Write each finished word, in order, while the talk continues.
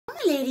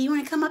lady, you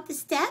want to come up the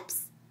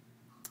steps?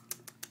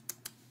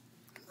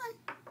 Come on.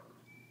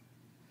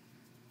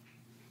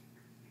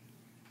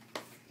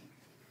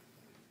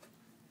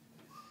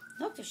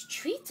 Look, there's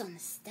treats on the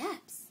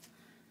steps.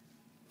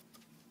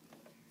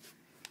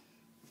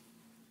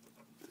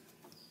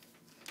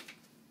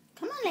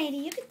 Come on, lady,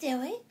 you can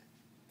do it.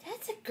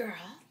 That's a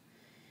girl.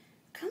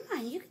 Come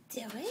on, you can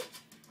do it.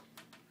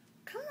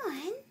 Come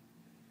on.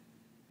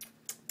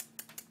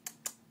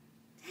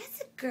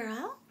 That's a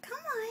girl. Come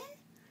on.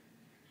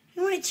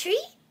 You want a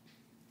treat?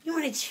 You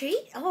want a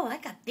treat? Oh, I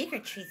got bigger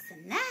treats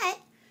than that.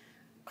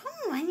 Come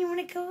on, you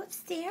want to go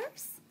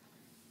upstairs?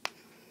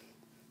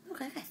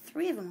 Look, I got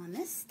 3 of them on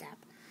this step.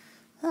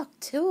 Look,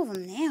 2 of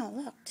them now.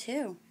 Look,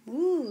 2.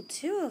 Ooh,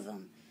 2 of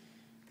them.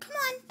 Come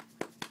on.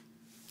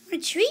 Want a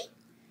treat?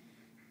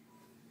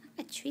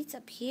 I got treats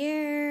up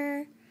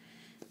here.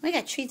 We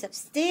got treats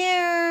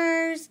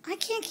upstairs. I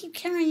can't keep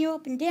carrying you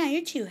up and down.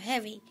 You're too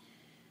heavy.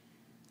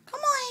 Come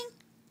on.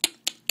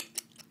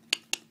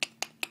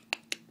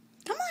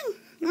 Come on.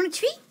 You want a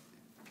treat?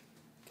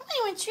 Come on,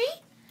 you want a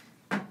treat?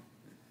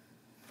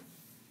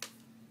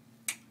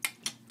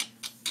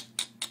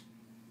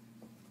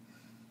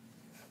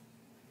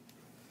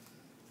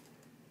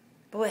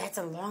 Boy, that's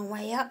a long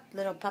way up,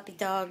 little puppy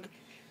dog.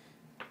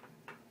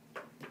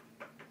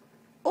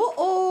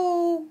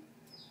 Uh-oh.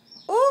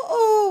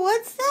 Uh-oh,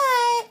 what's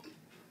that?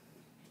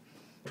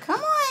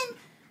 Come on.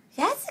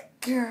 That's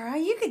a girl.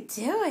 You could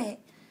do it.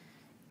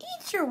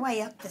 Eat your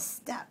way up the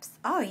steps.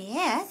 Oh,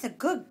 yeah, that's a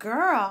good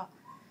girl.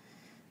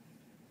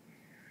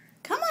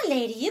 Come on,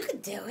 lady. You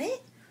could do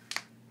it.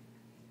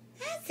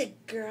 That's a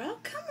girl.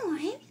 Come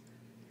on.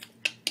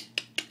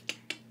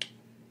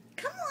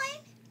 Come on.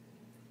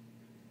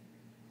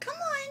 Come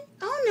on.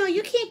 Oh, no,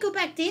 you can't go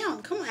back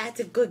down. Come on, that's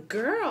a good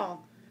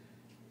girl.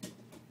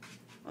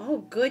 Oh,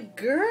 good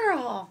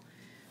girl.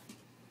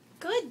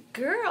 Good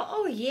girl.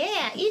 Oh,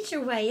 yeah. Eat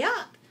your way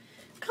up.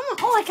 Come on.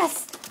 Oh,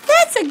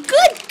 that's a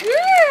good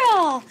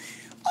girl. Oh,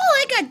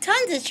 I got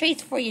tons of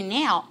treats for you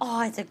now.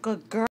 Oh, it's a good girl.